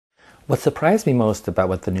What surprised me most about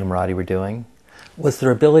what the Numerati were doing was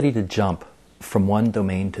their ability to jump from one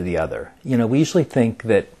domain to the other. You know, we usually think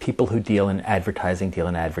that people who deal in advertising,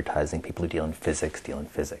 people who deal in physics, deal in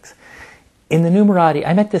physics. In the Numerati,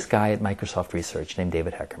 I met this guy at Microsoft Research named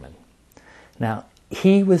David Heckerman. Now,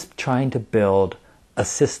 he was trying to build a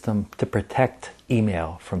system to protect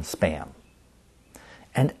email from spam.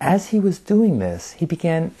 And as he was doing this, he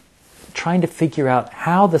began trying to figure out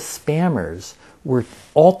how the spammers were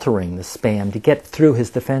altering the spam to get through his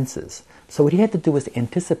defenses. So what he had to do was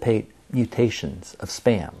anticipate mutations of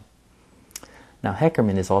spam. Now,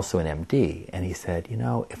 Heckerman is also an MD, and he said, you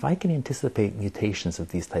know, if I can anticipate mutations of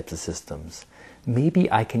these types of systems,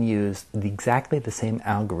 maybe I can use exactly the same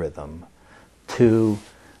algorithm to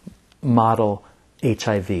model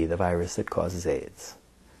HIV, the virus that causes AIDS.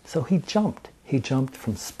 So he jumped. He jumped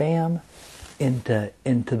from spam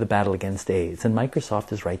into the battle against AIDS, and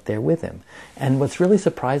Microsoft is right there with him. And what's really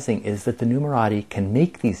surprising is that the Numerati can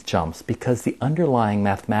make these jumps because the underlying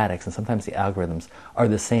mathematics and sometimes the algorithms are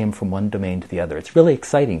the same from one domain to the other. It's really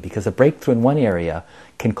exciting because a breakthrough in one area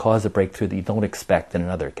can cause a breakthrough that you don't expect in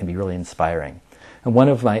another. It can be really inspiring. And one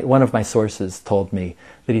of my sources told me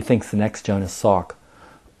that he thinks the next Jonas Salk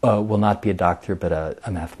will not be a doctor but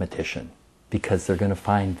a mathematician, because they're going to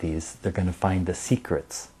find the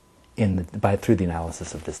secrets through the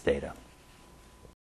analysis of this data.